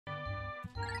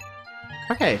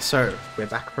Okay, so we're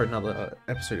back for another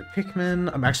episode of Pikmin.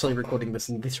 I'm actually recording this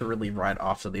literally right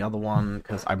after the other one,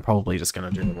 because I'm probably just going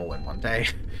to do them all in one day.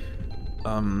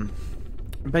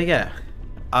 But yeah,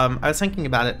 I was thinking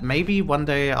about it. Maybe one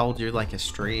day I'll do like a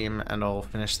stream and I'll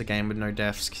finish the game with no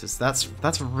deaths, because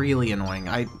that's really annoying.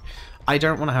 I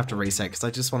don't want to have to reset, because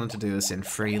I just wanted to do this in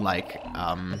free, like,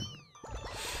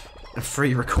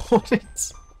 free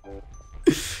recordings.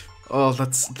 Oh,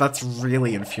 that's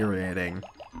really infuriating.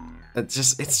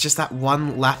 It's just that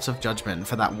one lapse of judgment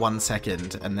for that 1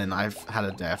 second, and then I've had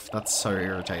a death. That's so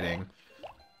irritating.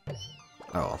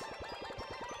 Oh.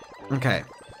 Okay.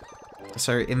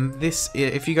 So in this,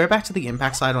 if you go back to the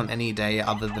impact site on any day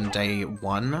other than day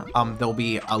 1, there'll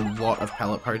be a lot of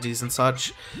pellet posies and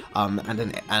such,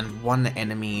 and one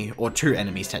enemy, or 2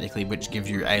 enemies technically, which give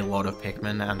you a lot of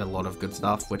Pikmin and a lot of good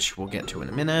stuff, which we'll get to in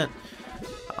a minute.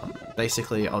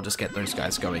 Basically, I'll just get those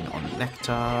guys going on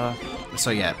Nectar. So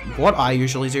yeah, what I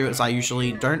usually do is I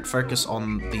usually don't focus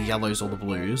on the yellows or the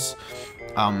blues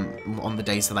on the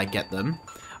days that I get them.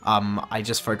 I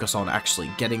just focus on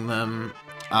actually getting them,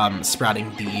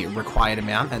 sprouting the required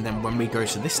amount, and then when we go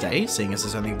to this day, seeing as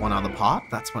there's only one other part,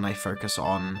 that's when I focus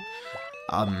on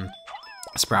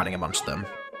sprouting a bunch of them.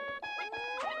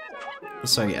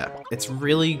 So yeah, it's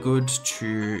really good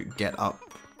to get up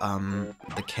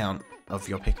the count of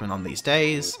your Pikmin on these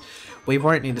days. We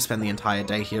won't need to spend the entire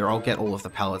day here. I'll get all of the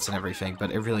pellets and everything,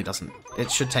 but it really doesn't. It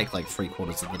should take like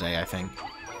 3/4 of the day, I think.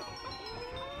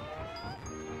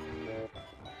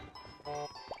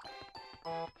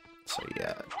 So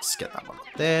yeah, just get that one up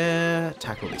there.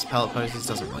 Tackle these pellet posies.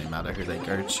 Doesn't really matter who they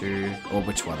go to or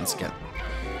which ones get.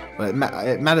 Well,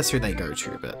 it matters who they go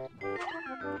to, but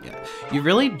yeah, you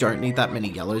really don't need that many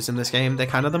yellows in this game. They're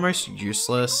kind of the most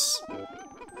useless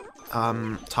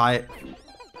type.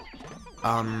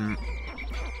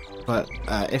 But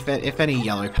if any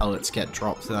yellow pellets get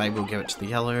dropped, then I will give it to the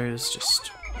yellows,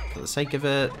 just for the sake of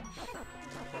it.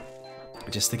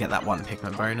 Just to get that 1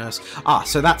 Pikmin bonus. Ah,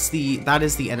 so that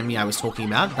is the enemy I was talking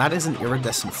about. That is an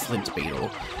iridescent flint beetle.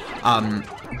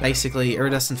 Basically,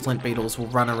 iridescent flint beetles will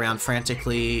run around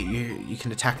frantically. You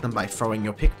can attack them by throwing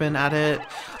your Pikmin at it,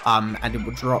 and it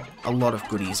will drop a lot of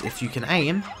goodies if you can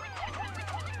aim.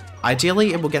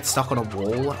 Ideally, it will get stuck on a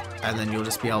wall, and then you'll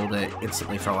just be able to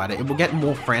instantly throw at it. It will get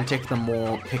more frantic the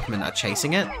more Pikmin are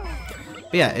chasing it.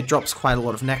 But yeah, it drops quite a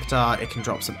lot of nectar, it can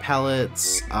drop some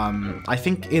pellets. I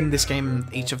think in this game,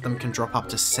 each of them can drop up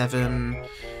to 7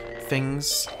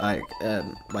 things,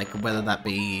 like whether that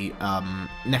be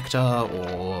nectar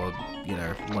or, you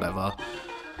know, whatever.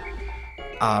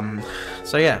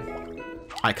 So yeah,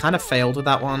 I kind of failed with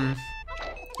that one,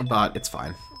 but it's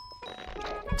fine.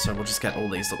 So we'll just get all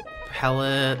these little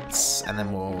pellets, and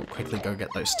then we'll quickly go get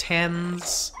those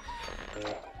 10s.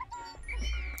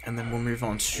 And then we'll move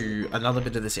on to another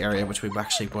bit of this area which we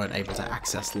actually weren't able to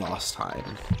access last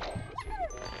time.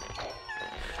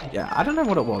 Yeah, I don't know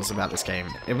what it was about this game.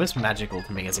 It was magical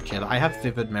to me as a kid. I have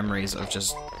vivid memories of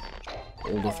just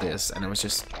all of this, and it was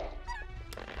just...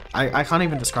 I can't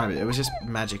even describe it. It was just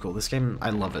magical. This game, I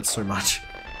love it so much.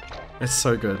 It's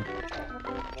so good.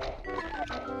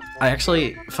 I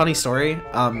actually, funny story,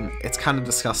 it's kind of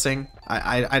disgusting.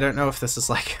 I don't know if this is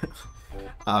like,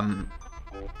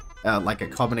 like a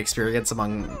common experience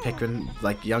among Pikmin,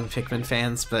 like young Pikmin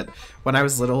fans, but when I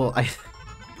was little, I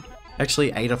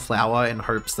actually ate a flower in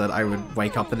hopes that I would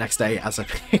wake up the next day as a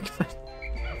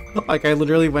Pikmin. Like, I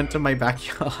literally went to my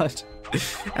backyard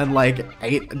and like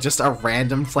ate just a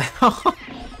random flower.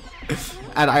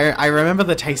 And I remember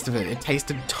the taste of it. It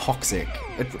tasted toxic.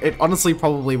 It honestly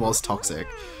probably was toxic.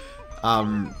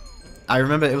 I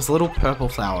remember it was a little purple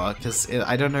flower, because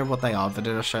I don't know what they are, but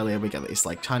in Australia we get these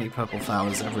like tiny purple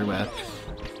flowers everywhere.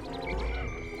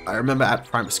 I remember at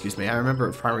primary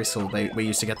school we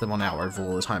used to get them on our oval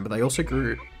all the time, but they also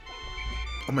grew,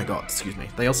 oh my god, excuse me,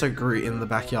 they also grew in the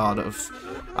backyard of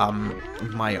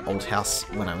my old house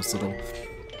when I was little.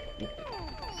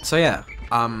 So yeah,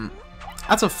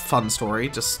 that's a fun story,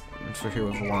 just for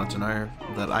whoever wanted to know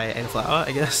that I ate a flower,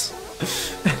 I guess.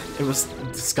 It was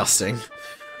disgusting.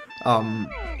 But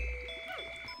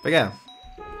yeah.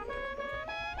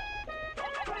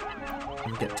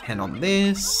 I'll get 10 on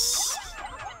this.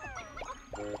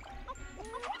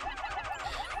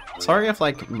 Sorry if,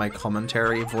 like, my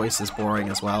commentary voice is boring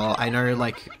as well. I know,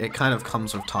 like, it kind of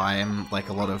comes with time. Like,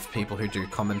 a lot of people who do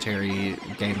commentary,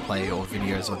 gameplay, or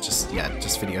videos, or just, yeah,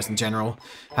 just videos in general,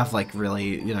 have, like,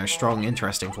 really, you know, strong,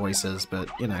 interesting voices, but,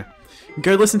 you know,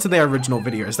 go listen to their original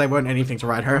videos. They weren't anything to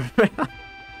write home about.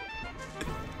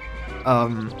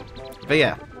 But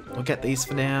yeah, we'll get these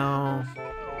for now.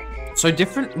 So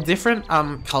different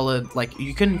colored, like,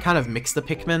 you can kind of mix the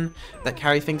Pikmin that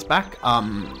carry things back.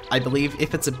 I believe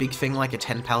if it's a big thing like a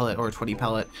 10 pellet or a 20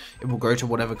 pellet, it will go to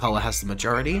whatever color has the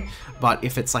majority. But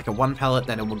if it's like a 1 pellet,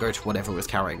 then it will go to whatever was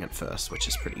carrying it first, which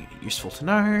is pretty useful to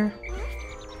know.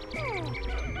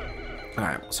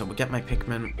 Alright, so we'll get my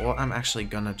Pikmin. What I'm actually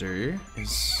gonna do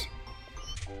is...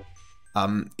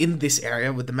 in this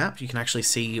area with the map, you can actually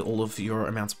see all of your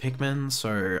amounts of Pikmin.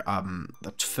 So,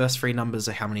 the first 3 numbers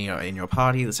are how many are in your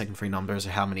party, the second 3 numbers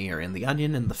are how many are in the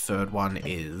onion, and the third one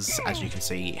is, as you can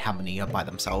see, how many are by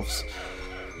themselves.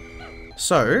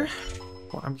 So,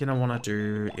 what I'm gonna want to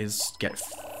do is get...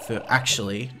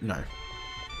 Actually, no.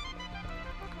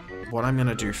 What I'm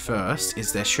gonna do first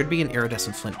is there should be an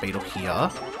iridescent flint beetle here.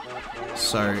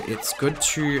 So, it's good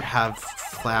to have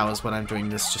flowers when I'm doing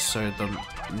this just so the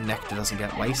nectar doesn't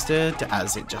get wasted,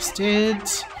 as it just did,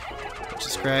 which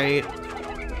is great.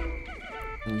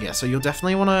 Yeah, so you'll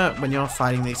definitely want to, when you're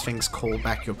fighting these things, call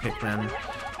back your Pikmin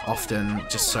often,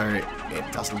 just so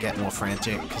it doesn't get more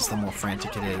frantic, because the more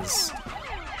frantic it is,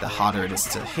 the harder it is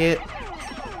to hit.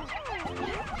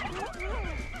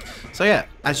 So yeah,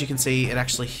 as you can see, it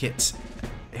actually hit...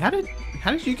 How did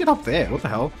you get up there? What the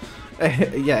hell?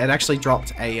 Yeah, it actually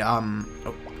dropped a, oh,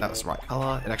 that was the right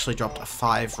color. It actually dropped a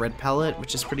 5 red pellet,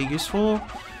 which is pretty useful.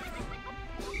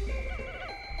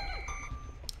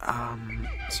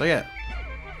 So yeah,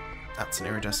 that's an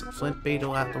iridescent flint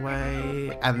beetle out the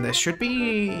way, and there should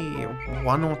be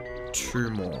 1 or 2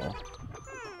 more.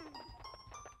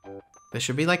 There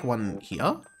should be like 1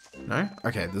 here. No?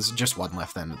 Okay, there's just 1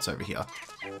 left then. It's over here.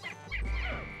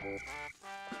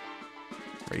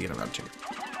 Where are you gonna run to?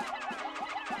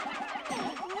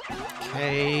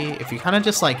 Okay, if you kind of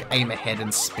just like aim ahead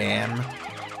and spam,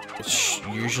 it's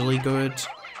usually good.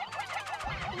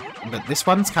 But this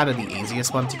one's kind of the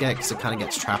easiest one to get because it kind of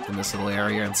gets trapped in this little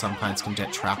area and sometimes can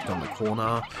get trapped on the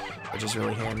corner, which is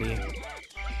really handy.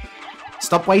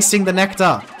 Stop wasting the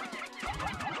nectar!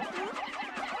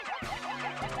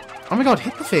 Oh my god,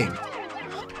 hit the thing!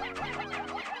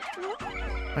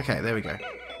 Okay, there we go.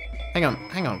 Hang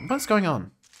on, what's going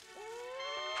on?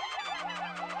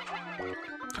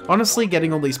 Honestly,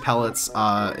 getting all these pellets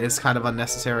is kind of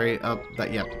unnecessary, but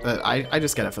I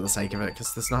just get it for the sake of it,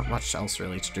 because there's not much else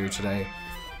really to do today.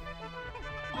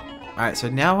 Alright, so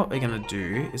now what we're going to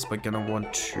do is we're going to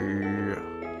want to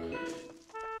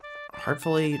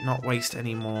hopefully not waste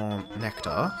any more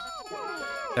nectar.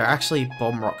 There are actually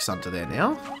bomb rocks under there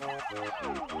now.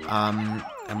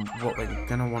 And what we're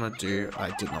going to want to do, I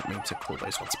did not mean to pull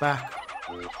those ones back.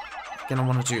 Gonna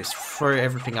want to do is throw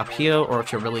everything up here, or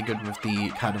if you're really good with the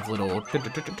kind of little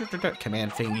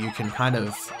command thing, you can kind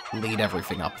of lead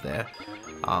everything up there.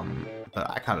 But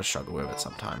I kind of struggle with it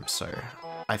sometimes, so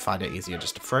I find it easier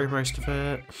just to throw most of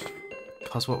it.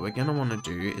 Because what we're gonna want to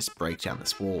do is break down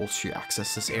this wall to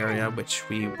access this area, which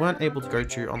we weren't able to go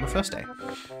to on the first day.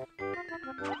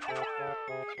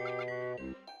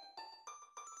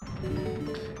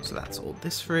 So that's all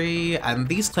this free, and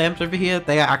these clams over here,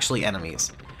 they are actually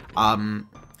enemies.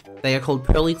 They are called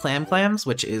Pearly Clams,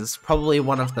 which is probably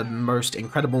one of the most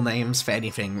incredible names for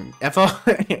anything ever.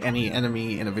 Any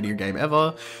enemy in a video game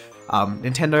ever.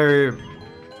 Nintendo,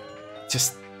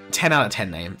 just 10 out of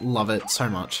 10 name. Love it so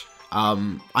much.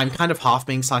 I'm kind of half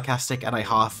being sarcastic and I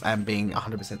half am being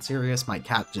 100% serious. My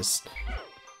cat just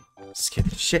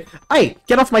skipped shit. Hey,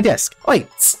 get off my desk. Oi,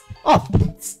 off.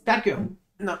 That girl.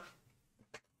 No.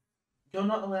 You're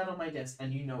not allowed on my desk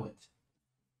and you know it.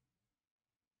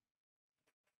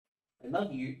 I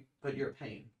love you, but you're a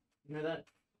pain. You know that?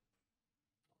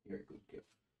 You're a good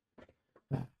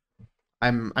girl.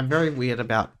 I'm very weird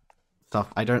about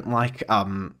stuff. I don't like I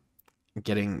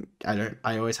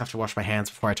always have to wash my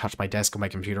hands before I touch my desk or my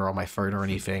computer or my phone or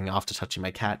anything after touching my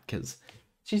cat, because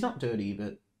she's not dirty,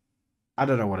 but I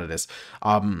don't know what it is.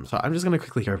 So I'm just gonna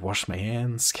quickly go wash my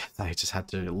hands. I just had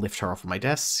to lift her off of my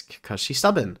desk because she's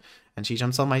stubborn and she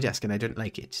jumps on my desk and I don't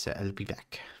like it, so I'll be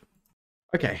back.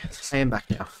 Okay, I am back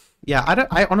now. Yeah,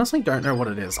 I honestly don't know what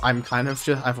it is. I've kind of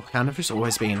just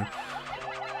always been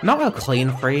not a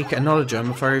clean freak and not a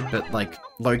germaphobe, but like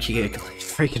low-key a clean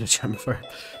freak and a germaphobe.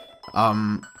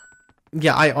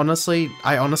 Yeah, I honestly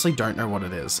don't know what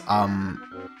it is. I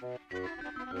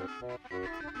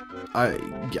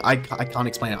can't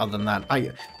explain it other than that.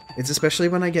 It's especially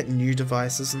when I get new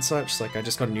devices and such, like I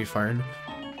just got a new phone,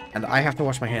 and I have to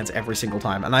wash my hands every single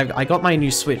time, and I got my new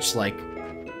Switch, like,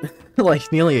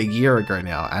 like nearly a year ago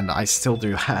now, and I still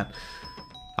do that.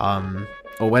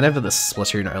 Or whenever the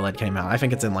Splatoon OLED came out. I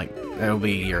think it's in like, it'll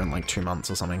be a year in like 2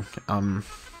 months or something. But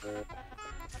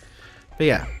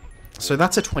yeah, So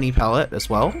that's a 20 pellet as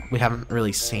well. We haven't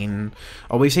really seen...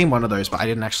 Oh, we've seen one of those, but I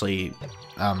didn't actually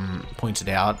point it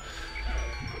out.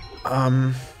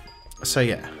 So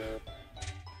yeah.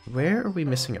 Where are we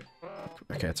missing it?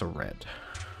 Okay, it's a red.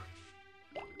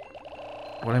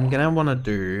 What I'm gonna want to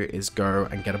do is go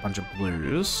and get a bunch of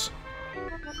blues.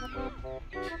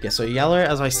 Yeah, so yellow,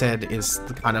 as I said, is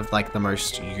kind of like the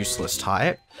most useless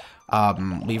type.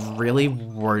 We really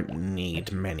won't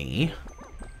need many.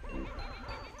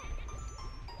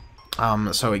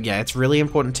 So yeah, it's really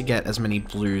important to get as many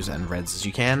blues and reds as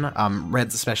you can.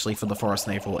 Reds especially for the Forest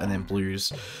Navel, and then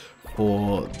blues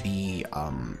for the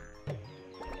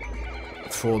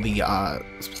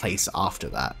place after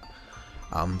that.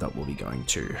 That we'll be going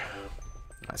to.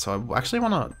 Right, so I actually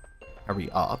want to hurry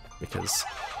up because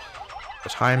the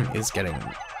time is getting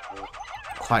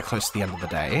quite close to the end of the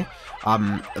day.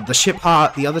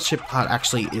 The other ship part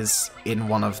actually is in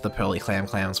one of the pearly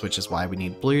clams, which is why we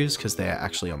need blues, because they're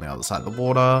actually on the other side of the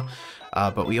water.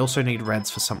 But we also need reds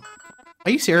for some...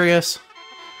 Are you serious?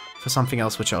 For something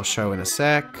else, which I'll show in a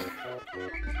sec.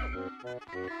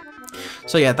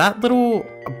 So yeah, that little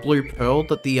blue pearl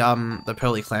that the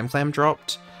pearly clam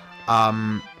dropped,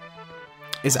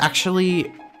 is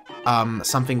actually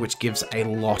something which gives a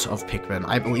lot of Pikmin.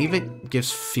 I believe it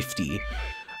gives 50.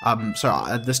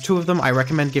 So there's 2 of them. I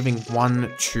recommend giving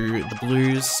 1 to the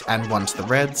blues and 1 to the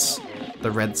reds.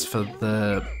 The reds for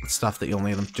the stuff that you'll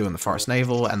need them to do in the Forest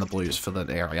Navel, and the blues for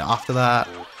the area after that.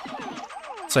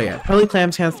 So yeah, pearly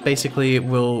clams basically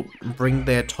will bring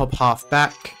their top half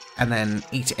back, and then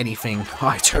eat anything.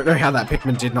 I don't know how that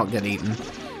Pikmin did not get eaten.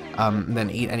 Then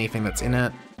eat anything that's in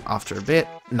it after a bit.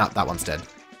 No, that one's dead.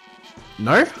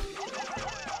 No?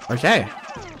 Okay.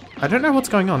 I don't know what's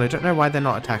going on. I don't know why they're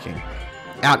not attacking.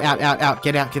 Out, out, out, out.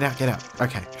 Get out, get out, get out.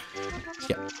 Okay.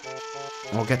 Yeah.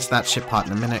 We'll get to that ship part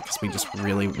in a minute, because we just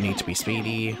really need to be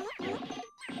speedy.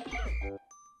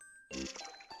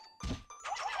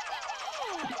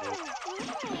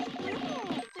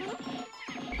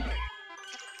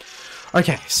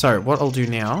 Okay, so what I'll do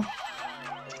now,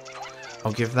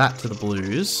 I'll give that to the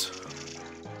blues.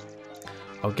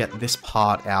 I'll get this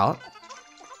part out.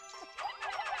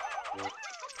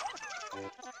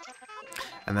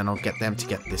 And then I'll get them to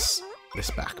get this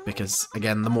back, because,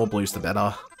 again, the more blues, the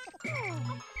better.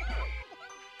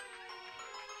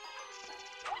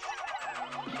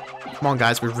 Come on,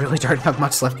 guys, we really don't have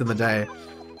much left in the day.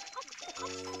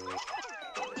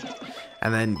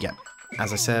 And then, yeah,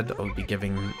 as I said, I'll be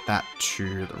giving that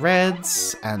to the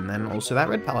reds, and then also that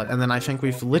red palette. And then I think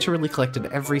we've literally collected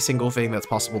every single thing that's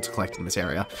possible to collect in this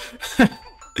area.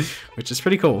 Which is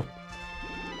pretty cool.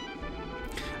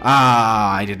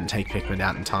 Ah, I didn't take Pikmin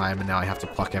out in time, and now I have to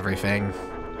pluck everything.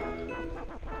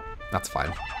 That's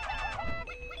fine.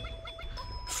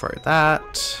 Throw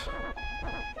that.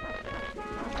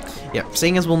 Yep,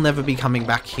 seeing as we'll never be coming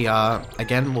back here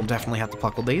again, we'll definitely have to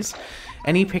pluck all these.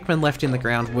 Any Pikmin left in the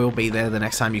ground will be there the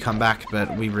next time you come back,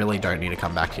 but we really don't need to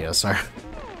come back here, so...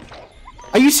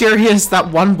 Are you serious? That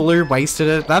one blue wasted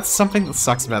it? That's something that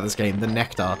sucks about this game, the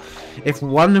nectar. If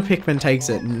one Pikmin takes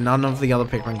it, none of the other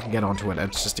Pikmin can get onto it.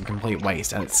 It's just a complete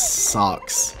waste, and it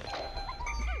sucks.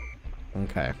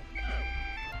 Okay.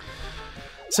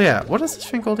 So yeah, what is this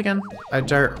thing called again? I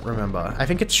don't remember. I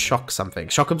think it's shock something.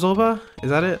 Shock absorber?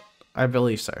 Is that it? I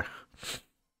believe so.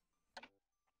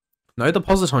 No, the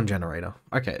Positon generator.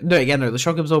 Okay. No, yeah, no, the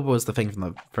shock absorber was the thing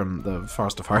from the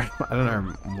Forest of Home. I don't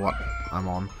know what I'm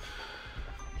on.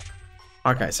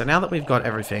 Okay, so now that we've got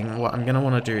everything, what I'm going to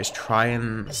want to do is try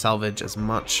and salvage as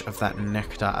much of that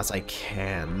nectar as I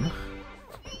can.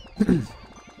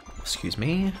 Excuse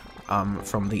me.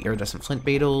 From the iridescent flint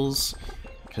beetles,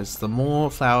 because the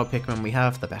more flower Pikmin we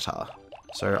have, the better.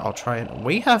 So I'll try and...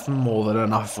 We have more than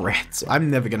enough reds. I'm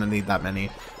never going to need that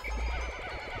many.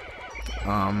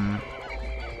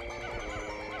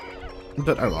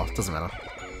 But oh well, doesn't matter.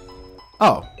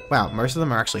 Oh, wow, most of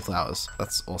them are actually flowers.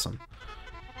 That's awesome.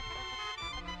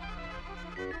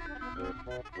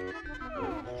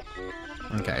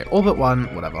 Okay, all but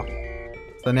one, whatever.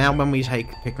 So now when we take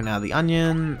Pikmin out of the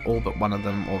onion, all but one of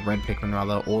them, or red Pikmin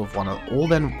rather, all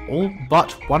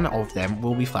but one of them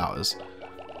will be flowers.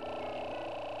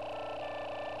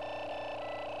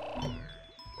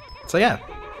 So yeah.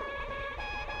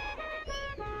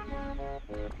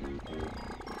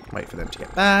 Wait for them to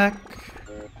get back.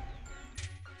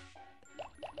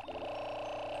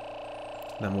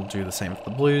 Then we'll do the same for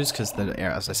the blues, because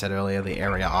as I said earlier, the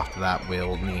area after that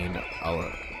will need a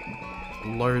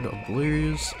load of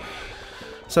blues.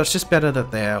 So it's just better that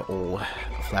they're all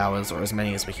flowers, or as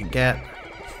many as we can get.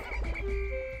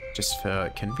 Just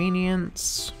for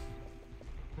convenience.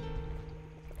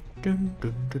 Dun,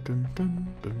 dun, dun, dun, dun,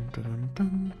 dun, dun,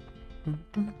 dun, dun,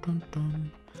 dun, dun,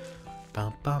 dun.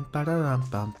 Bum, bum, ba-da-dum,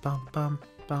 bum, bum, bum,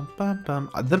 bum, bum, bum.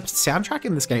 The soundtrack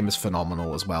in this game is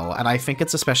phenomenal as well, and I think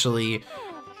it's especially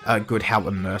good how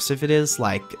immersive it is,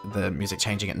 like the music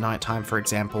changing at nighttime, for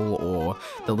example, or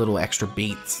the little extra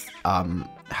beats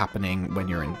happening when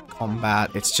you're in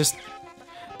combat. It's just,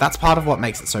 that's part of what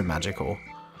makes it so magical.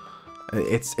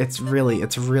 It's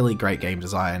really great game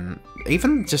design.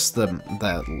 Even just the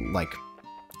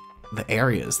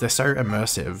areas, they're so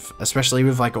immersive, especially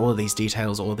with like all of these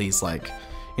details, all these like,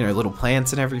 you know, little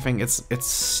plants and everything. It's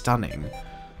stunning.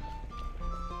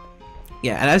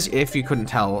 Yeah, and as if you couldn't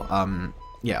tell,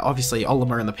 yeah, obviously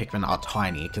Olimar and the Pikmin are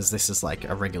tiny because this is like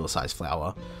a regular sized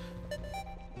flower.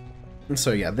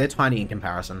 So yeah, they're tiny in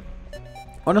comparison.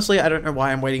 Honestly, I don't know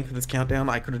why I'm waiting for this countdown.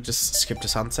 I could have just skipped to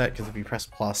sunset, because if you press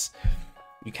plus,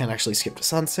 you can actually skip to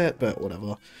sunset, but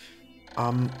whatever.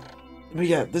 But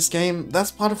yeah, this game,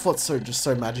 that's part of what's just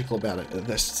so magical about it.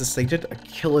 They did a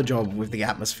killer job with the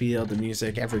atmosphere, the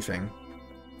music, everything.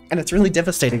 And it's really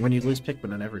devastating when you lose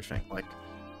Pikmin and everything. Like,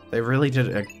 they really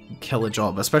did a killer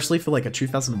job, especially for like a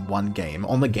 2001 game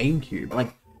on the GameCube.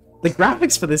 Like, the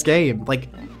graphics for this game, like,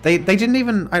 they didn't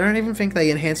even, I don't even think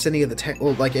they enhanced any of the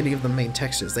or like any of the main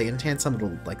textures. They enhanced some of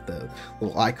the, like, the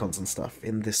little icons and stuff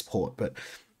in this port, but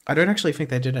I don't actually think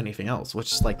they did anything else,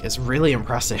 which, like, is really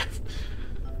impressive.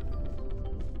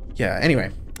 Yeah,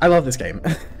 anyway, I love this game.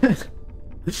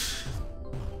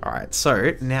 Alright,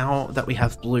 so now that we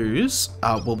have blues,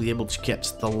 we'll be able to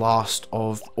get the last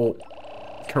of, or,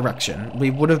 correction,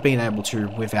 we would have been able to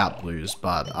without blues,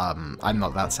 but I'm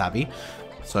not that savvy.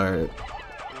 So,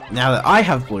 now that I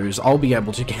have blues, I'll be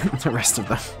able to get the rest of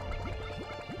them.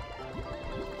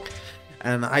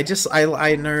 And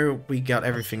I know we got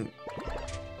everything.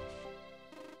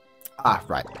 Ah,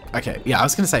 right. Okay, yeah, I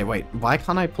was gonna say, wait, why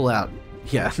can't I pull out?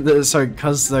 Yeah, so,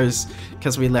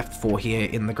 because we left 4 here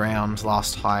in the ground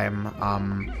last time,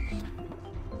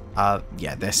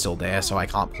 yeah, they're still there, so I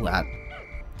can't pull out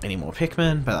any more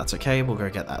Pikmin, but that's okay, we'll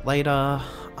go get that later.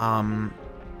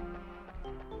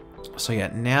 So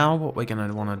yeah, now what we're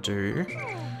gonna want to do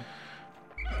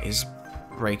is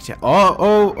break down.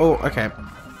 Oh, okay.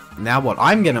 Now what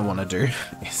I'm gonna want to do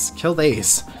is kill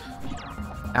these.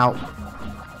 Ow.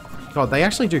 God, they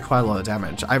actually do quite a lot of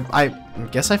damage. I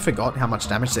guess I forgot how much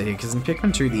damage they do, because in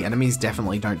Pikmin 2, the enemies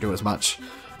definitely don't do as much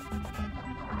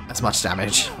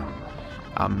damage.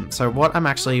 So what I'm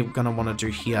actually gonna want to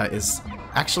do here is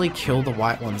actually kill the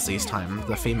white ones this time,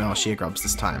 the female sheer grubs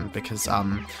this time, because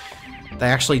they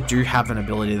actually do have an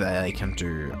ability that they can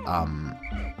do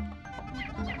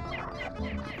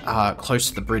close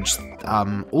to the bridge.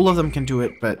 All of them can do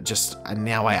it, but just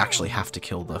now I actually have to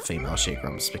kill the female sheer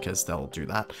grubs because they'll do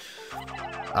that.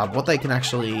 What they can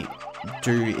actually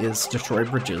do is destroy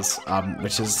bridges,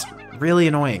 which is really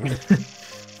annoying.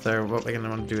 So what we're going to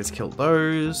want to do is kill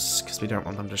those, because we don't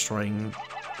want them destroying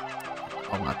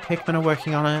while my Pikmin are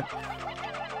working on it.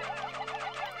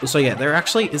 So yeah, there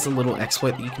actually is a little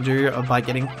exploit that you can do by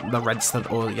getting the reds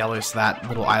or yellows to that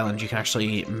little island. You can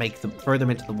actually throw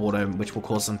them into the water, which will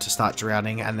cause them to start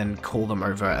drowning, and then call them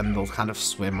over, and they'll kind of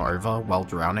swim over while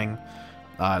drowning.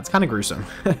 It's kind of gruesome,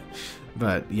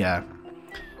 but yeah,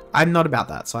 I'm not about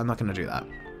that, so I'm not going to do that.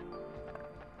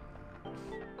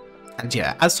 And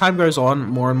yeah, as time goes on,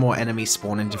 more and more enemies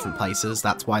spawn in different places.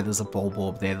 That's why there's a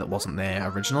Bulborb there that wasn't there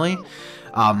originally,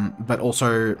 but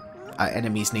also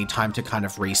enemies need time to kind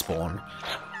of respawn,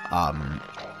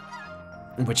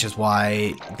 which is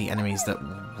why the enemies that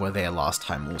were there last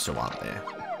time also aren't there,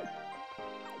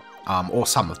 or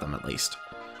some of them at least.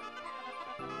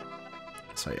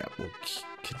 So yeah, we'll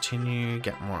continue,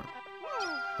 get more.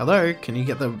 Hello, can you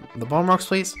get the bomb rocks,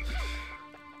 please?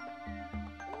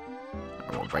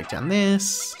 We'll break down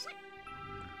this.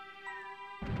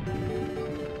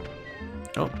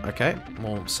 Oh, okay.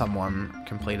 Well, someone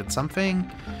completed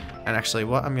something. And actually,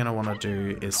 what I'm going to want to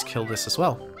do is kill this as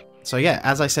well. So yeah,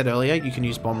 as I said earlier, you can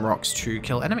use bomb rocks to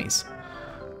kill enemies,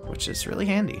 which is really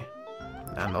handy.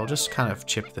 And I'll just kind of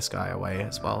chip this guy away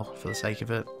as well, for the sake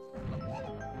of it.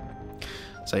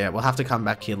 So yeah, we'll have to come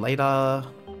back here later.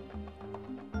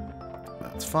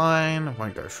 That's fine, I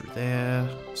won't go through there.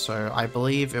 So I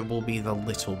believe it will be the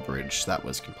little bridge that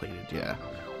was completed, yeah.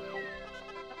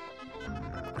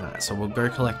 Alright, so we'll go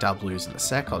collect our blues in a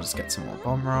sec. I'll just get some more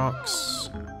bomb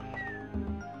rocks.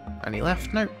 Any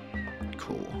left? Nope.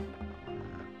 Cool.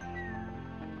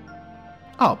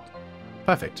 Oh,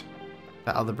 perfect.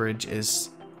 That other bridge is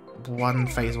one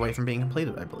phase away from being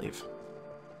completed, I believe.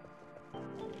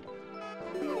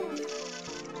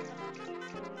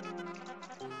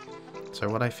 So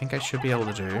what I think I should be able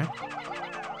to do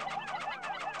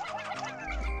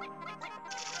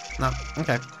No,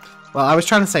 okay. Well, I was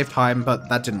trying to save time, but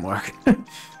that didn't work.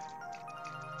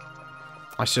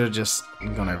 I should have just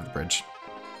gone over the bridge.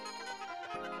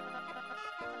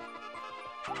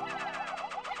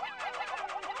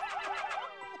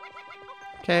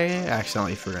 Okay, I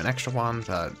accidentally threw an extra one,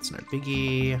 but it's no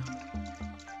biggie.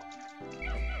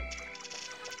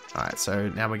 Alright, so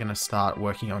now we're going to start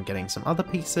working on getting some other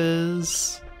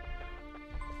pieces.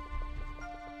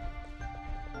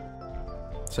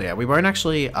 So yeah, we won't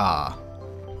actually, I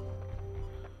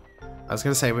was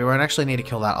going to say, we won't actually need to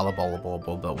kill that other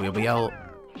Bulborb, but we'll be able...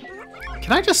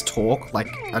 Can I just talk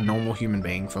like a normal human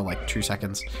being for like 2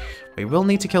 seconds? We will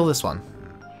need to kill this one.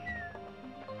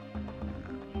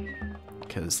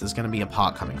 Because there's going to be a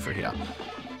part coming through here.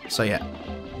 So yeah.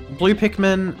 Blue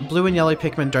and yellow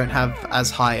Pikmin don't have as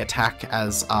high attack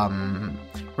as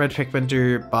red Pikmin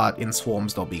do, but in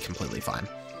swarms they'll be completely fine.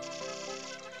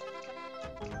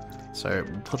 So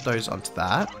we'll put those onto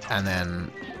that, and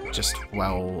then just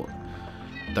while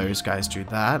those guys do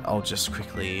that, I'll just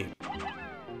quickly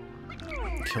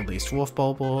kill these dwarf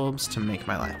Bulborbs to make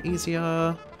my life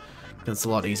easier. It's a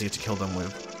lot easier to kill them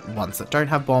with ones that don't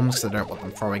have bombs, because I don't want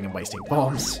them throwing and wasting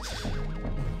bombs.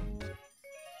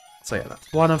 So yeah,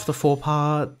 that's one of the 4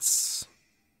 parts.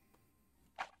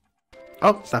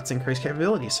 Oh, that's increased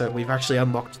capability. So we've actually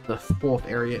unlocked the 4th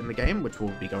area in the game, which we'll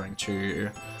be going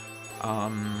to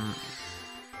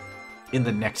in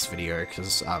the next video,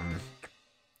 because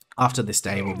after this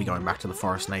day we'll be going back to the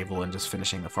Forest Navel and just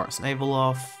finishing the Forest Navel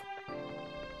off.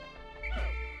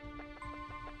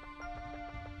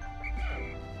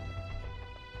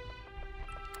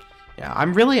 Yeah,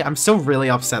 I'm still really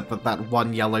upset that that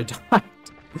one yellow died.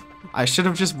 I should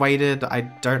have just waited. I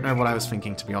don't know what I was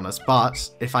thinking, to be honest, but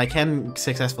if I can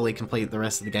successfully complete the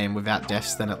rest of the game without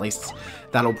deaths, then at least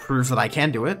that'll prove that I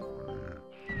can do it.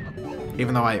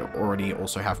 Even though I already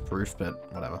also have proof,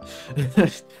 but whatever.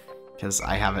 Because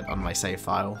I have it on my save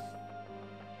file.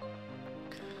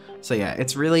 So yeah,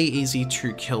 it's really easy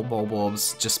to kill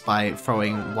Bulborbs just by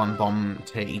throwing 1 bomb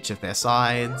to each of their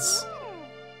sides.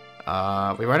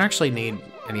 We won't actually need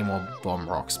any more bomb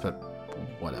rocks, but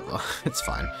whatever, it's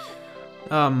fine.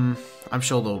 I'm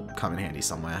sure they'll come in handy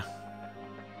somewhere.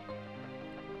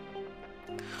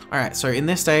 Alright, so in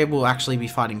this day, we'll actually be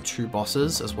fighting 2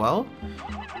 bosses as well.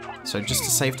 So just to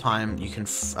save time, you can,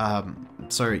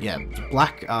 so yeah,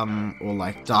 black, or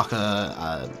like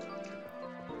darker,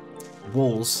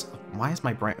 walls. Why is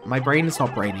my brain is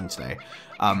not braining today,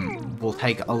 will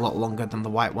take a lot longer than the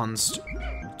white ones.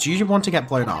 Do you want to get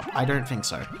blown up? I don't think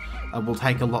so. Will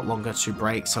take a lot longer to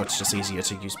break, so it's just easier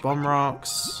to use bomb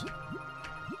rocks.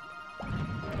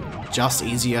 Just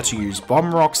easier to use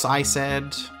bomb rocks, I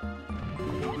said.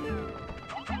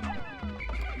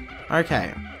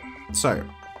 Okay, so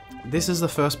this is the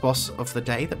first boss of the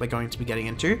day that we're going to be getting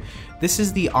into. This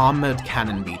is the Armored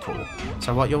Cannon Beetle.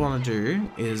 So what you'll want to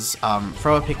do is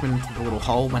throw a Pikmin into the little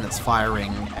hole when it's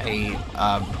firing a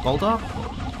boulder,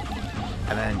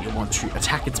 and then you'll want to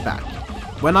attack its back.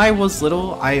 When I was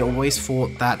little, I always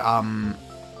thought that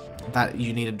that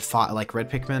you needed like red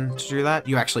Pikmin to do that.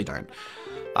 You actually don't.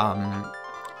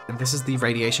 And this is the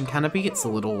radiation canopy. It's the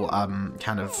little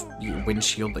kind of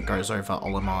windshield that goes over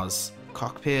Olimar's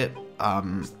cockpit.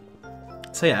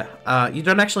 So yeah, you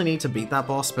don't actually need to beat that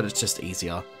boss, but it's just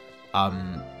easier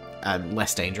and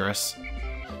less dangerous.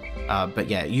 But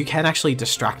yeah, you can actually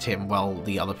distract him while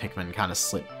the other Pikmin kind of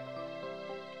slip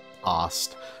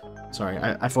past. Sorry,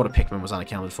 I thought a Pikmin was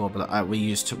unaccounted for, but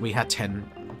we had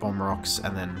 10 bomb rocks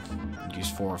and then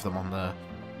used 4 of them on the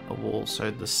wall, so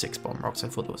the 6 bomb rocks. I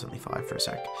thought there was only 5 for a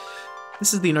sec.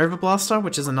 This is the Nova Blaster,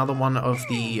 which is another one of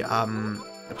the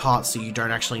parts that you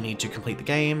don't actually need to complete the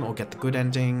game or get the good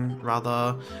ending,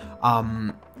 rather.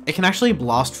 It can actually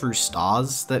blast through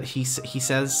stars, that he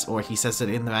says, or he says it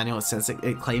in the manual. It says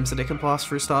it claims that it can blast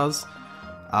through stars,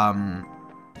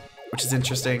 which is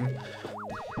interesting.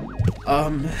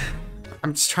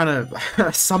 I'm just trying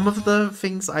to, some of the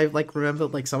things I like remember,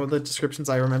 like some of the descriptions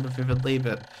I remember vividly,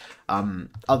 but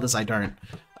others I don't.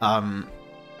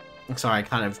 So I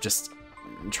kind of just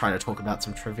try to talk about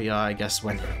some trivia, I guess,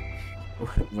 when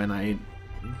I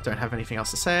don't have anything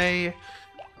else to say.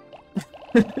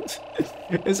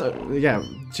 Yeah,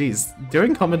 geez,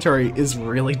 doing commentary is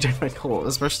really difficult,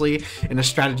 especially in a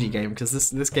strategy game, because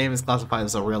this game is classified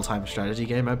as a real-time strategy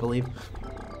game, I believe.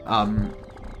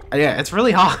 Yeah, it's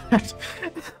really hard.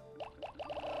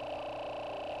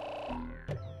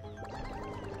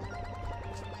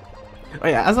 Oh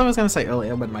yeah, as I was gonna say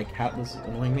earlier when my cat was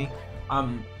annoying me,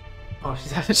 oh,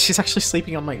 she's actually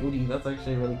sleeping on my Udi. That's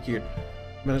actually really cute.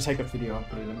 I'm gonna take a video and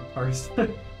put it in post.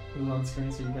 Put it on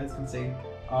screen so you guys can see.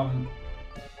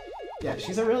 Yeah,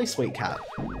 she's a really sweet cat.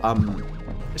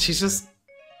 She's just...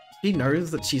 She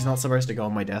knows that she's not supposed to go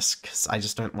on my desk, 'cause I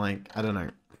just don't like... I don't know.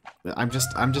 I'm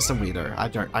just a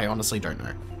weirdo. I honestly don't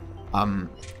know.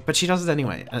 But she does it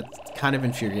anyway, and it's kind of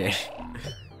infuriating.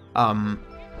 But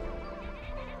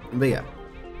yeah.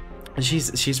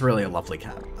 She's really a lovely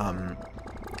cat. And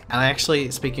I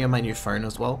actually, speaking of my new phone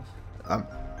as well, oh,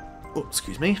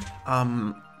 excuse me. I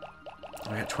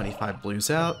got 25 blues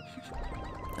out.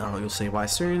 Oh, you'll see why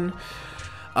soon.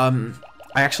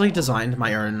 I actually designed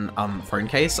my own phone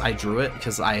case. I drew it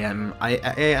because I am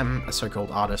a so-called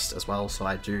artist as well, so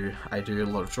I do a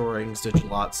lot of drawings,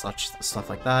 digital art, such stuff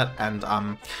like that. And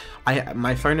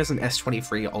my phone is an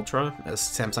S23 Ultra, a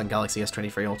Samsung Galaxy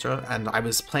S23 Ultra, and I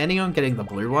was planning on getting the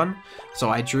blue one. So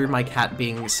I drew my cat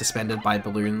being suspended by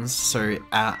balloons. So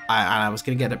I was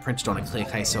gonna get it printed on a clear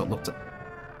case, so it looked.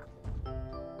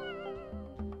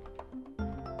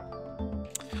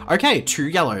 Okay, 2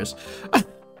 yellows.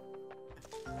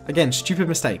 Again, stupid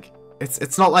mistake.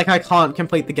 It's not like I can't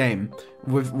complete the game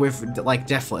with like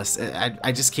deathless.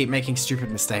 I just keep making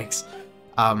stupid mistakes.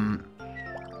 Alright,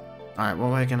 what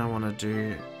we're gonna want to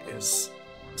do is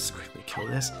just quickly kill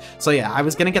this. So yeah, I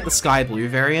was gonna get the sky blue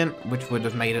variant, which would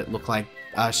have made it look like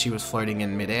she was floating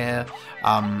in midair.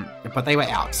 But they were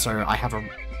out, so I have a...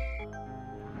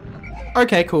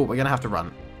 Okay, cool, we're gonna have to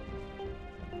run.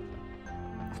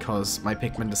 Because my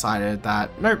Pikmin decided that,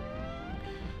 nope.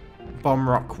 Bomb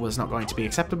rock was not going to be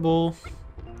acceptable.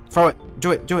 Throw it.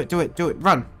 Do it. Do it. Do it. Do it.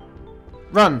 Run.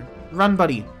 Run. Run,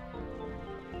 buddy.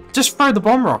 Just throw the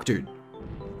bomb rock, dude.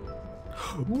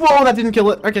 Whoa, that didn't kill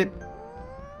it. Okay.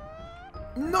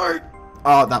 No.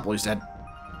 Oh, that blue's dead.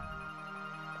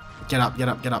 Get up. Get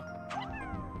up. Get up.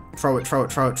 Throw it. Throw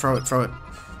it. Throw it. Throw it. Throw it.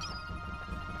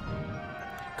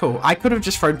 Cool. I could have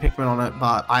just thrown Pikmin on it,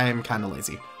 but I am kind of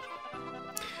lazy.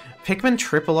 Pikmin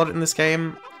trip a lot in this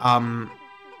game.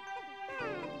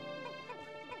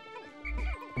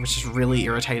 Which is really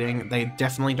irritating. They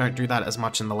definitely don't do that as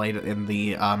much in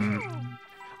the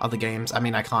other games. I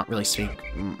mean, I can't really speak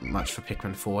much for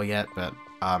Pikmin 4 yet, but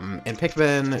in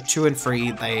Pikmin 2 and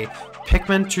 3,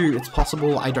 Pikmin 2, it's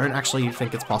possible. I don't actually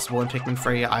think it's possible in Pikmin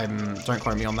 3. Don't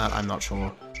quote me on that. I'm not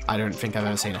sure. I don't think I've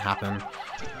ever seen it happen.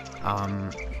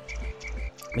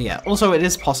 Yeah, also it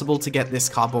is possible to get this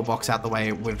cardboard box out the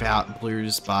way without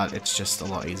blues, but it's just a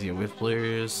lot easier with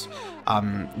blues.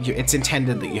 It's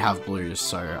intended that you have blues,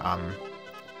 so,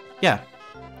 yeah.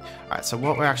 Alright, so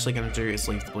what we're actually going to do is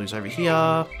leave the blues over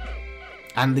here.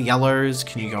 And the yellows,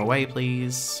 can you go away,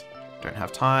 please? Don't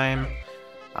have time.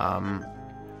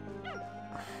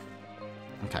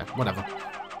 Okay, whatever.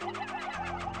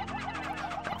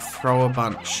 I'll throw a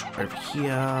bunch over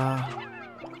here.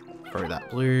 Throw that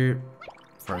blue.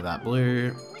 Throw that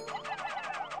blue.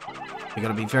 We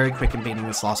gotta be very quick in beating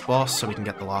this last boss so we can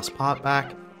get the last part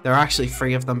back. There are actually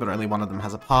 3 of them, but only one of them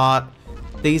has a part.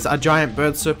 These are giant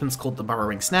bird serpents called the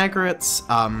burrowing snagrets.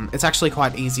 It's actually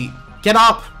quite easy. Get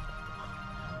up!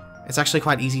 It's actually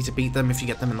quite easy to beat them if you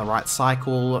get them in the right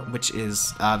cycle, which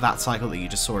is that cycle that you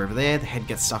just saw over there. The head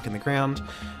gets stuck in the ground.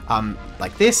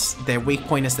 Like this, their weak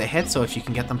point is their head, so if you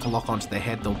can get them to lock onto their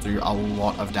head, they'll do a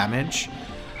lot of damage.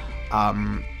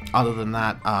 Other than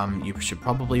that, you should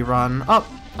probably run. Oh,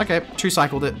 okay,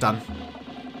 2-cycled it, done.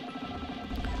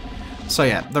 So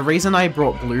yeah, the reason I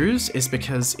brought blues is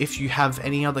because if you have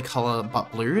any other color but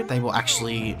blue, they will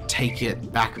actually take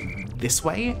it back this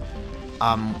way,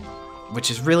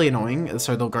 which is really annoying.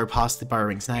 So they'll go past the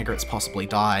burrowing snagrets, possibly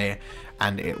die,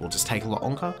 and it will just take a lot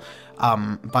longer.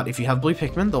 But if you have blue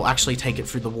Pikmin, they'll actually take it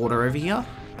through the water over here.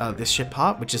 This ship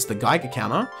part, which is the Geiger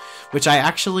counter, which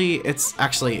it's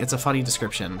a funny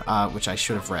description, which I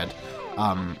should have read.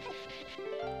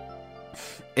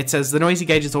 It says, the noisy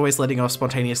gauge is always letting off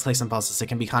spontaneous clicks and buzzes. It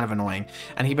can be kind of annoying.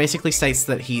 And he basically states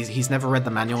that he's never read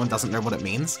the manual and doesn't know what it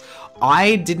means.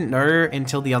 I didn't know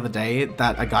until the other day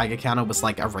that a Geiger counter was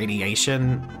like a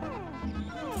radiation...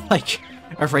 Like,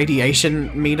 a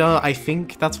radiation meter, I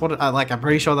think that's what it... I'm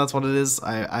pretty sure that's what it is.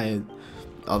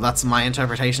 Oh, that's my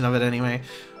interpretation of it anyway,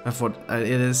 of what it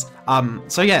is.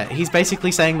 So yeah, he's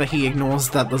basically saying that he ignores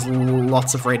that there's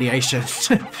lots of radiation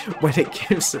when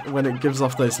it gives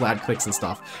off those loud clicks and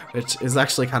stuff, which is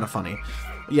actually kind of funny.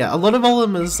 Yeah, a lot of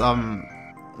Oliver's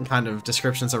kind of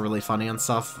descriptions are really funny and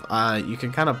stuff. You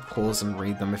can kind of pause and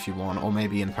read them if you want, or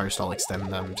maybe in post I'll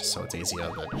extend them just so it's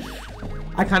easier, but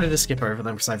I kind of just skip over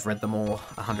them because I've read them all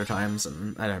 100 times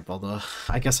and I don't bother.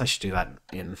 I guess I should do that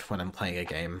when I'm playing a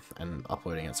game and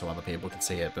uploading it so other people can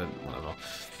see it, but whatever.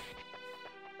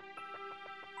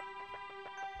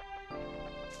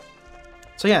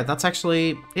 So yeah, that's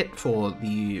actually it for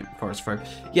the Forest Folk.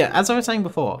 Yeah, as I was saying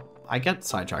before, I get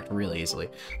sidetracked really easily.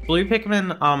 Blue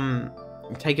Pikmin,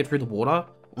 take it through the water,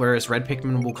 whereas red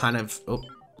Pikmin will kind of... Oh,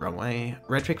 wrong way.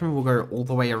 Red Pikmin will go all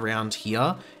the way around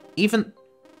here. Even...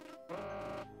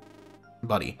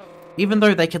 Buddy. Even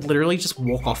though they could literally just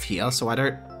walk off here, so I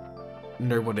don't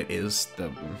know what it is. The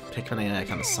Pikmin AI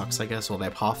kind of sucks, I guess, or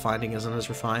their pathfinding isn't as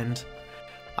refined.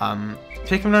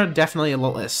 Pikmin are definitely a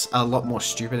lot more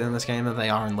stupid in this game than they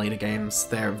are in later games.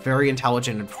 They're very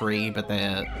intelligent and free, but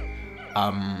they're,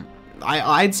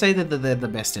 I'd say that they're the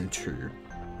best in 2.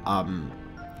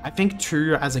 I think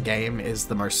 2 as a game is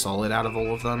the most solid out of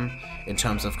all of them, in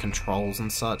terms of controls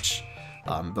and such.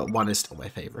 But 1 is still my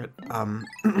favorite.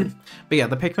 But yeah,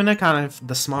 the Pikmin are kind of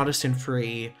the smartest in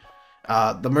 3,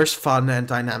 the most fun and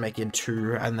dynamic in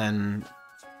 2, and then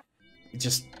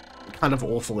just kind of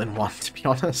awful in 1, to be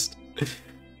honest.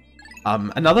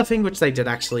 Another thing which they did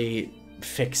actually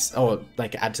fix, or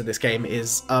like add to this game,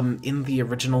 is in the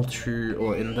original 2,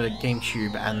 or in the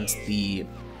GameCube and the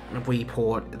Wii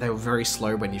port, they were very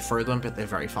slow when you throw them, but they're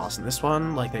very fast in this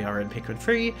one, like they are in Pikmin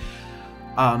 3.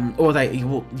 Or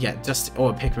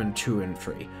Pikmin 2 and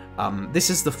 3. This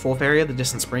is the 4th area, the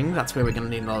Distant Spring. That's where we're going to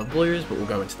need another blues, but we'll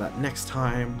go into that next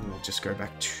time. We'll just go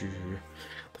back to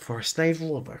the Forest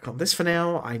Navel and work on this for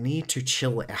now. I need to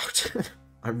chill out.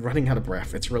 I'm running out of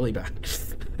breath. It's really bad.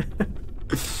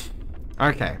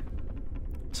 Okay.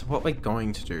 So what we're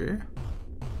going to do...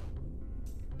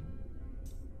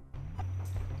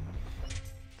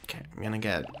 Okay, I'm going to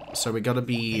get... So we got to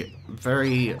be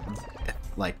very...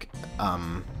 like,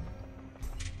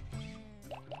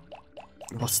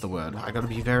 what's the word? I gotta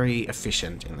be very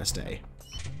efficient in this day.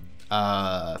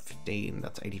 15,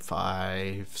 that's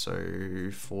 85,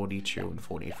 so 42 and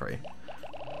 43.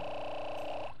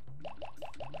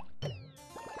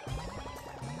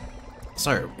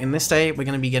 So, in this day, we're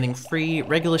gonna be getting 3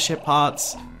 regular ship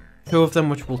parts, 2 of them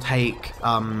which will take,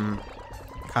 kind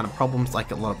of problems,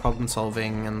 like a lot of problem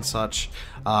solving and such,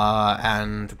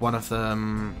 and 1 of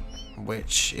them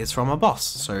which is from a boss.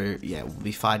 So yeah, we'll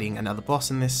be fighting another boss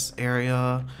in this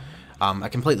area, a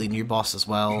completely new boss as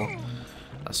well.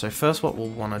 So first what we'll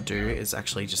want to do is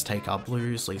actually just take our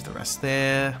blues, leave the rest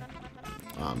there,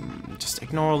 just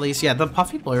ignore all these. Yeah, the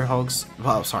puffy blowhogs,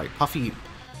 well, sorry,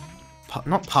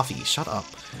 not puffy, shut up,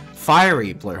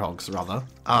 fiery blowhogs rather,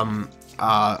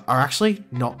 are actually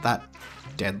not that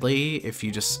deadly if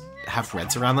you just have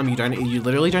reds around them. You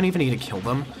literally don't even need to kill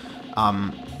them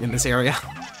in this area.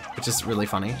 Which is really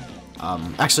funny.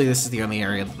 Actually, this is the only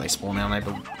area that they spawn in, I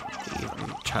believe.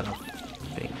 I'm trying to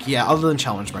think. Yeah, other than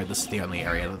challenge mode, this is the only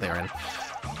area that they're in.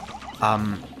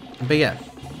 But yeah.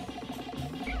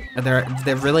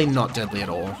 They're really not deadly at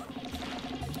all.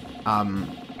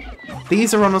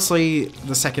 These are honestly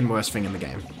the second worst thing in the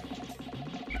game.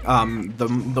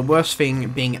 The worst thing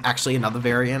being actually another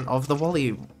variant of the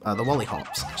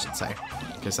Wollyhops, I should say.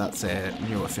 Because that's their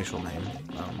new official name.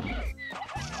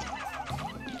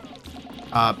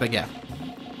 But yeah,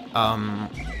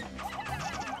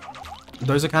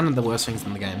 those are kind of the worst things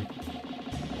in the game,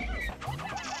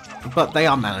 but they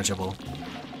are manageable.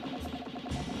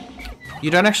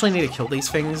 You don't actually need to kill these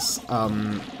things.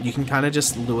 You can kind of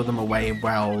just lure them away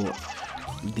while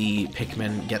the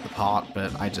Pikmin get the part,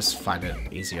 but I just find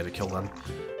it easier to kill them.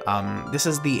 This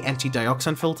is the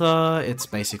anti-dioxin filter. It's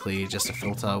basically just a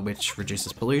filter which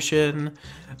reduces pollution.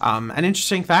 An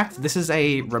interesting fact, this is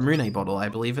a Ramune bottle. I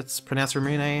believe it's pronounced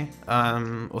Ramune,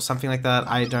 or something like that.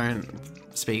 I don't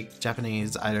speak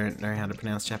Japanese. I don't know how to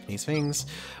pronounce Japanese things,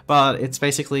 but it's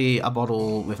basically a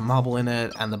bottle with marble in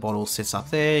it, and the bottle sits up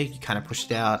there. You kind of push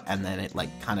it out, and then it like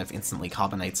kind of instantly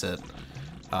carbonates it.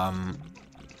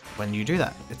 When you do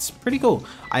that. It's pretty cool.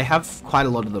 I have quite a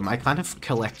lot of them. I kind of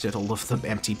collected all of the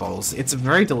empty bottles. It's a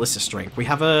very delicious drink. We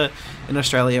have in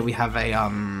Australia, we have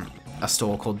a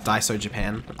store called Daiso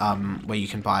Japan, where you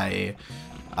can buy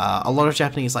a lot of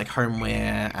Japanese like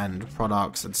homeware and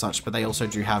products and such, but they also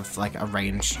do have like a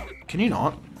range. Can you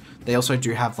not? They also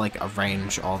do have like a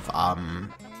range of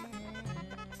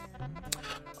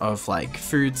like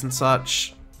foods and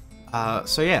such.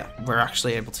 So yeah, we're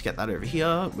actually able to get that over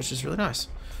here, which is really nice.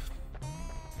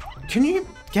 Can you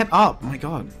get up? My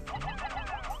god.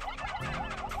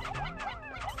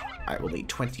 Alright, we'll need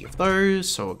 20 of those,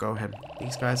 so we'll go ahead and put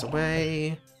these guys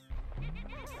away.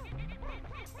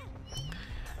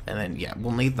 And then, yeah,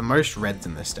 we'll need the most reds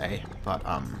in this day, but,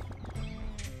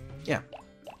 yeah.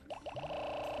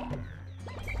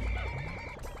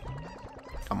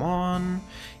 Come on.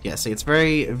 Yeah, see, it's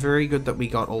very, very good that we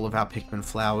got all of our Pikmin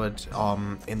flowered,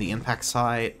 in the impact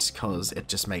site, because it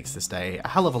just makes this day a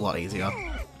hell of a lot easier.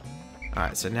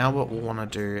 Alright, so now what we'll want to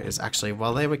do is actually,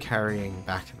 while they were carrying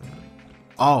back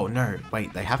Oh, no.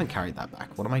 Wait, they haven't carried that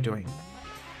back. What am I doing?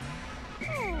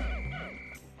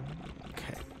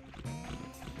 Okay.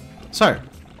 So.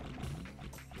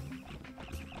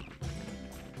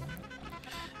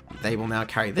 They will now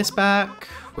carry this back,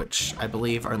 which I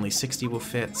believe only 60 will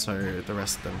fit, so the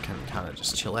rest of them can kind of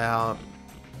just chill out.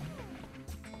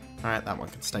 Alright, that one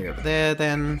can stay over there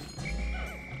then.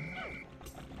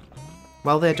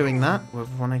 While they're doing that, we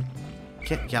want to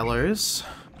get yellows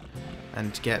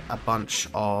and get a bunch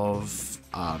of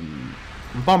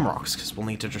bomb rocks, because we'll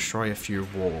need to destroy a few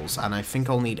walls, and I think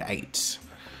I'll need 8.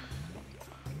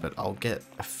 But I'll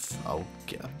just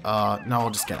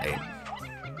get 8.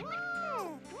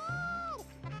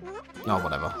 No,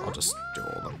 whatever, I'll just do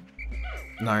all of them.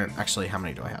 No, actually, how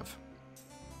many do I have?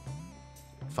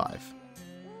 5.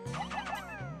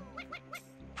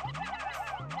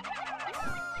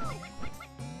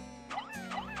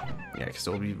 Yeah, because it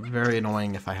will be very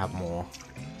annoying if I have more.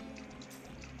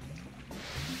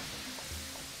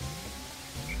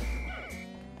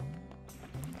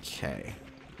 Okay.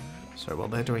 So while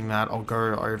they're doing that, I'll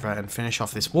go over and finish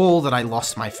off this wall that I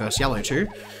lost my first yellow to.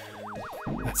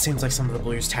 That seems like some of the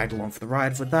blues tagged along for the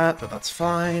ride with that, but that's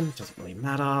fine. Doesn't really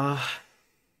matter.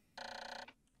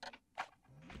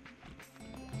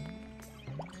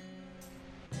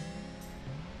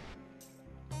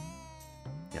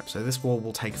 Yep, so this wall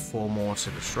will take 4 more to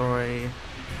destroy.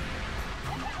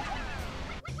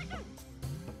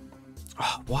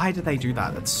 Oh, why did they do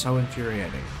that? That's so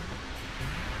infuriating.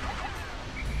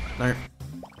 No.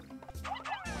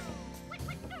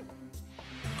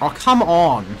 Oh, come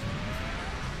on!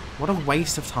 What a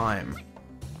waste of time.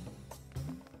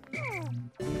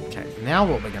 Okay, now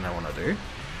what we're going to want to do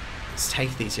is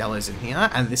take these yellows in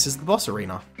here, and this is the boss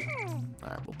arena.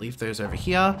 Alright, we'll leave those over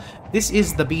here. This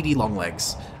is the beady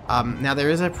longlegs. Now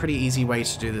there is a pretty easy way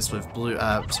to do this with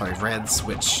reds,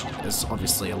 which is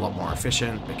obviously a lot more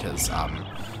efficient because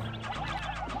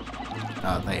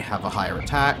they have a higher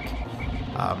attack.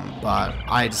 But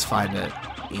I just find it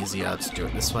easier to do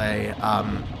it this way.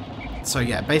 So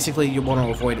yeah, basically you want to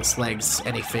avoid its legs.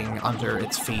 Anything under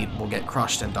its feet will get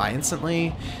crushed and die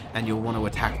instantly, and you'll want to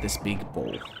attack this big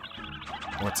ball.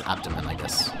 Or its abdomen, I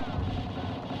guess.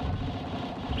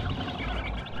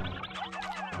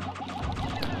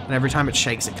 And every time it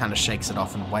shakes, it kind of shakes it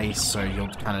off and wastes, so you'll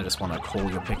kind of just want to call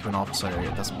your Pikmin off so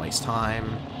it doesn't waste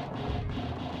time.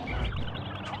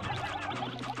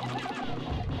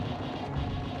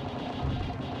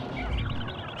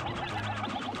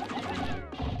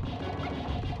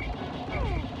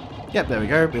 Yep, there we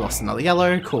go. We lost another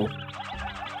yellow. Cool.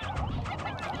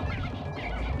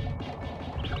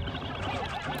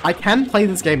 I can play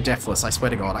this game deathless, I swear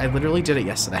to God. I literally did it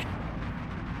yesterday.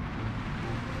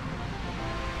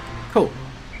 Cool.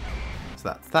 So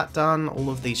that's that done. All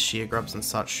of these shear grubs and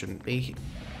such shouldn't be...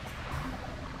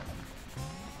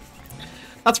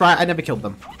 That's right, I never killed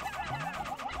them.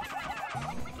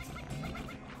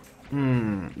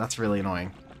 That's really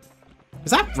annoying.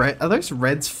 Is that red? Are those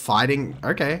reds fighting?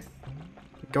 Okay.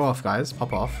 Go off, guys.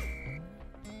 Pop off.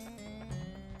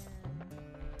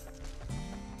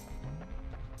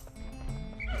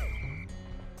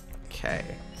 Okay.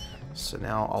 So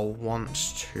now I'll want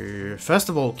to, first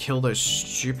of all, kill those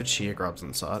stupid shear grubs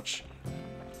and such.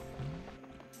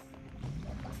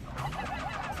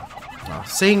 Oh,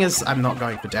 seeing as I'm not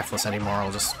going for deathless anymore,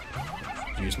 I'll just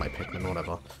use my Pikmin,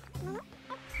 whatever.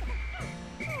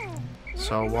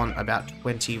 So I want about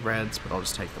 20 reds, but I'll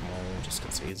just take them all, just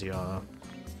 'cause it's easier.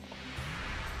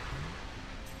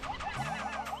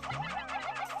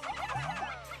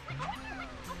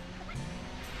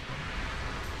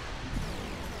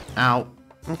 Ow.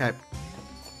 Okay.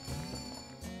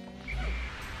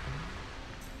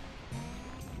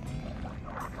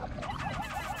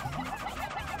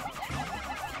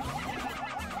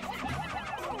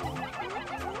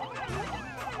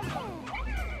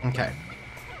 Okay.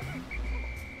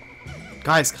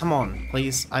 Guys, come on,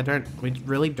 please. We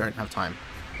really don't have time.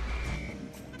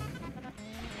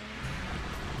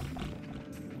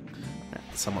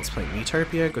 Someone's playing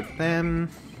Utopia, good for them.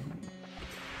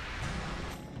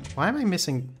 Why am I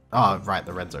missing... Oh, right,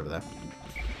 the red's over there.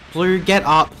 Blue, get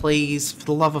up, please, for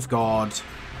the love of God.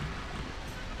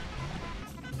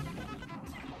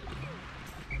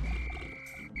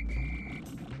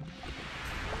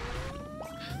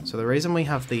 So the reason we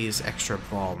have these extra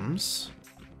bombs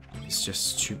is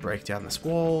just to break down this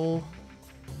wall.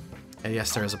 And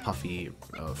yes, there is a puffy,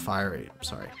 fiery,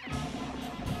 sorry.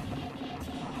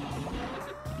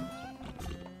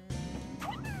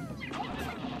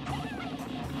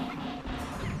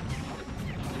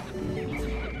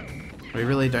 We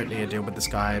really don't need to deal with this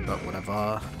guy, but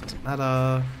whatever. Doesn't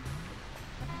matter.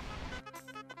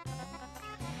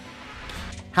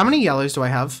 How many yellows do I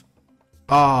have?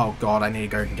 Oh god, I need to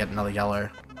go and get another yellow.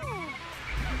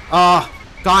 Ah,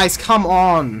 guys, come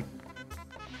on!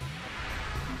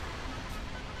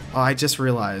 Oh, I just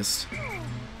realized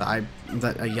that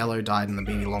a yellow died in the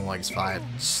beady longlegs fight.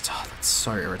 Just, oh, that's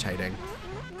so irritating.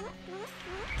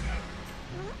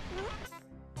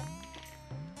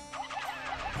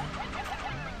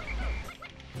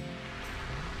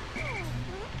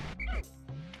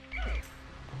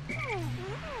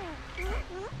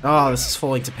 Oh, this is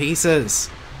falling to pieces.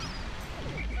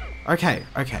 Okay,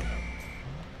 okay.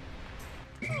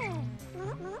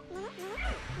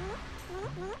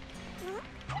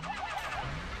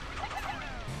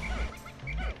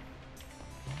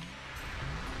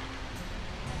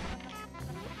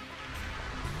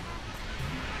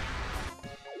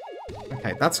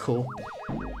 Okay, that's cool.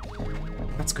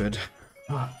 That's good.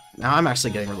 Now I'm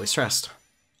actually getting really stressed.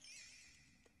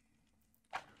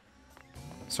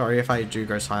 Sorry if I do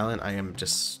go silent, I am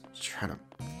just trying to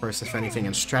process anything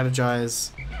and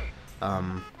strategize.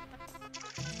 Alright,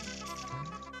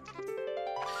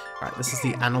 this is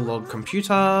the analog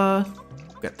computer.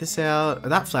 Get this out.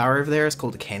 That flower over there is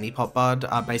called a candy pop bud.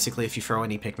 Basically, if you throw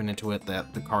any Pikmin into it, the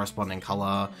corresponding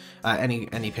color, any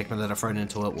Pikmin that are thrown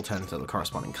into it will turn into the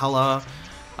corresponding color.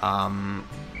 So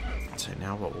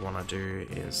now what we want to do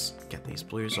is get these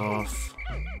blues off.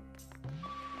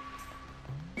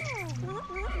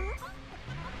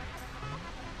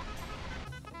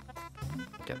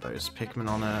 Get those Pikmin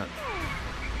on it.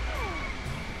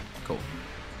 Cool.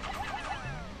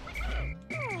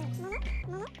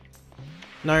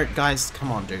 No, guys,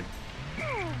 come on, dude.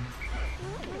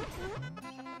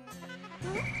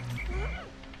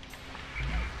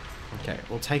 Okay,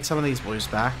 we'll take some of these blues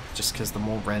back, just because the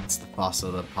more reds, the faster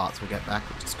the parts will get back,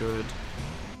 which is good.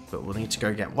 But we'll need to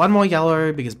go get one more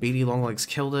yellow, because Beady Longlegs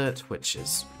killed it, which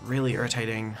is really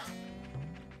irritating.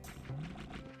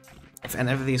 If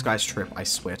any of these guys trip, I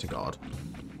swear to God.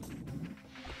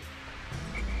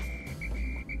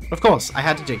 Of course, I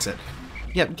had to jinx it.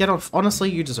 Yep, get off. Honestly,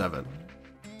 you deserve it.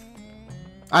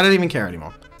 I don't even care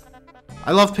anymore.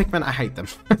 I love Pikmin, I hate them.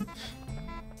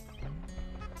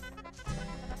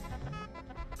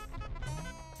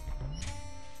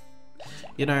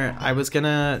 You know, I was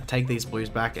gonna take these blues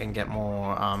back and get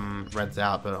more reds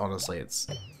out, but honestly,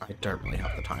 I don't really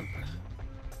have the time.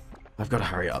 I've got to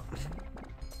hurry up.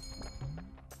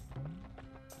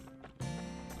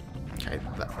 Okay,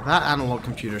 that analog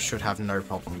computer should have no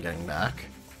problem getting back,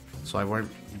 so I won't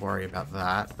worry about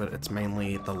that, but it's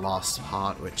mainly the last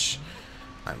part which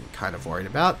I'm kind of worried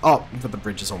about. Oh, but the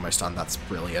bridge is almost done, that's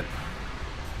brilliant.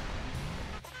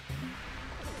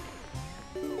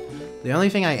 The only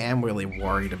thing I am really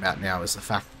worried about now is the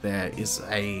fact that there is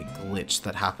a glitch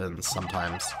that happens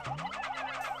sometimes.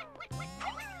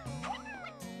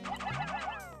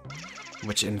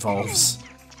 Which involves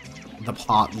the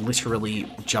part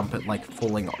literally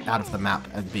falling out of the map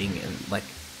and being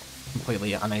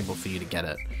completely unable for you to get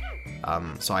it.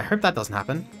 So I hope that doesn't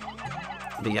happen.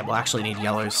 But yeah, we'll actually need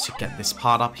yellows to get this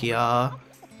part up here,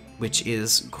 which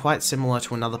is quite similar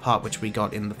to another part which we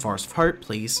got in the Forest of Hope,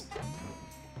 please.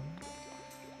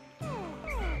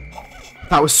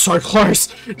 That was so close!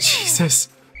 Jesus!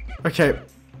 Okay.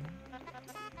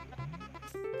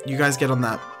 You guys get on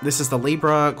that. This is the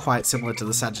Libra, quite similar to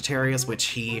the Sagittarius,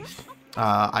 which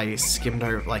I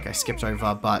skipped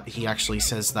over, but he actually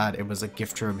says that it was a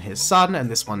gift from his son, and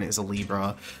this one is a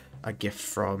Libra, a gift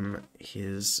from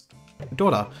his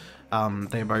daughter.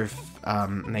 They're both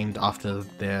named after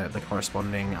the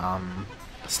corresponding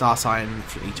star sign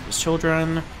for each of his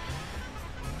children.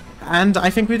 And I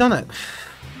think we've done it.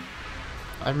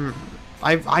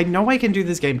 I know I can do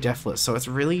this game deathless, so it's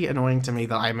really annoying to me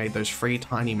that I made those 3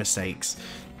 tiny mistakes.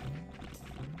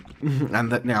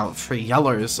 And that now 3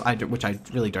 yellows, which I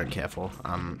really don't care for.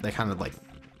 They're kind of like...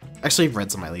 Actually,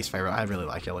 red's are my least favorite. I really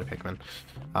like yellow Pikmin.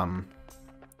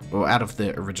 Well, out of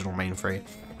the original main 3.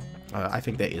 I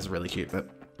think that is really cute, but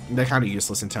they're kind of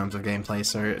useless in terms of gameplay,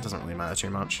 so it doesn't really matter too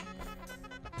much.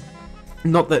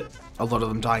 Not that a lot of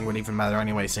them dying would even matter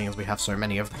anyway, seeing as we have so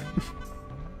many of them.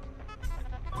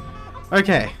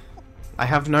 Okay, I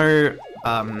have no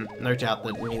doubt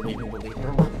that we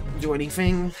will do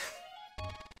anything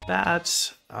bad.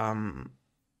 That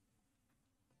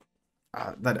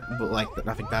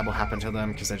nothing bad will happen to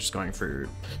them because they're just going through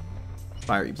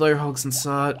fiery blowhogs and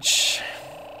such.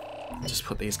 Just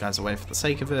put these guys away for the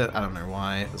sake of it. I don't know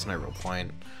why. There's no real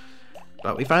point.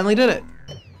 But we finally did it.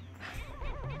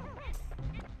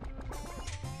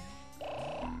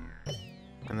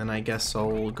 And then I guess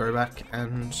I'll go back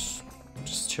and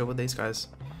just chill with these guys.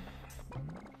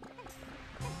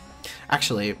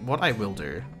 Actually, what I will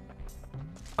do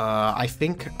I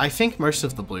think most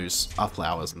of the blues are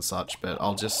flowers and such, but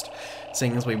I'll just,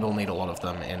 seeing as we will need a lot of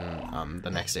them in the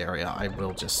next area, I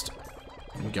will just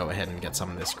go ahead and get some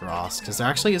of this grass, because there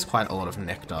actually is quite a lot of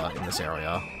nectar in this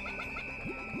area.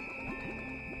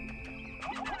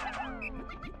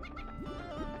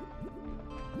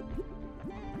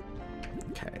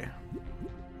 Okay.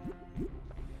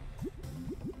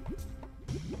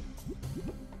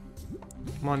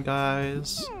 Come on,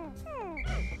 guys.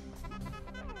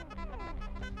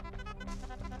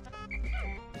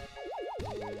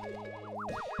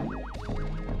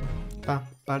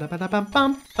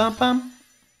 Ba-da-ba-da-bum-bum-bum-bum.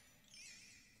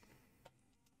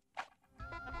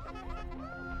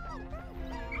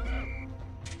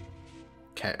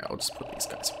 Okay, I'll just put these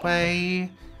guys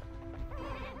away.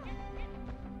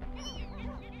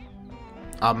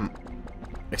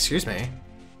 Excuse me?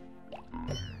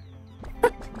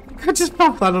 I just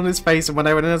popped that on his face, and when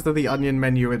I went into the onion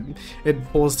menu, it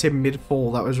paused him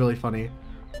mid-fall. That was really funny.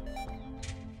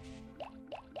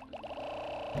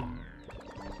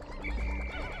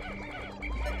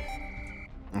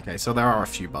 Okay, so there are a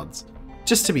few buds.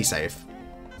 Just to be safe.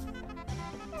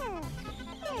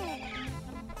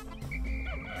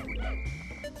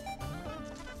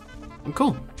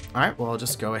 Cool. Alright, well, I'll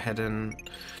just go ahead and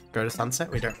go to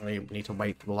sunset. We don't really need to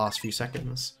wait for the last few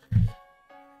seconds.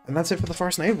 And that's it for the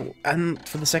Forest Navel. And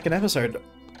for the second episode.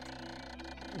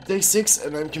 Day 6,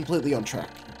 and I'm completely on track.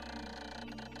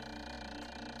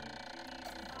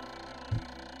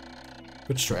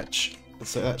 Good stretch.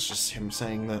 So that's just him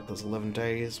saying that there's 11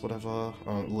 days, whatever.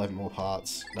 11 more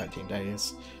parts, 19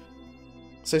 days.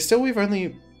 So still we've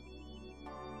only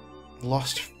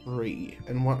lost 3.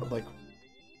 And one of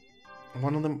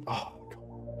them... Oh,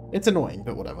 God. It's annoying,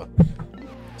 but whatever.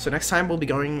 So next time we'll be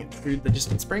going through the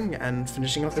Distant Spring and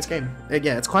finishing off this game.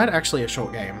 Yeah, it's quite actually a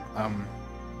short game.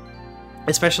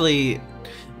 Especially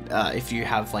if you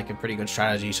have like a pretty good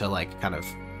strategy to like kind of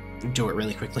do it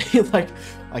really quickly, like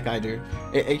I do.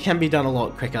 It can be done a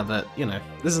lot quicker, but you know,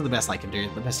 this is the best I can do,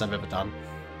 the best I've ever done.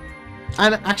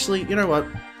 And actually, you know what?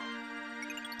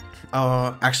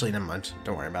 Actually, never mind.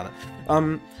 Don't worry about it.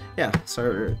 Yeah,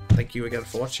 so thank you again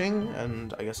for watching,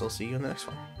 and I guess I'll see you in the next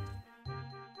one.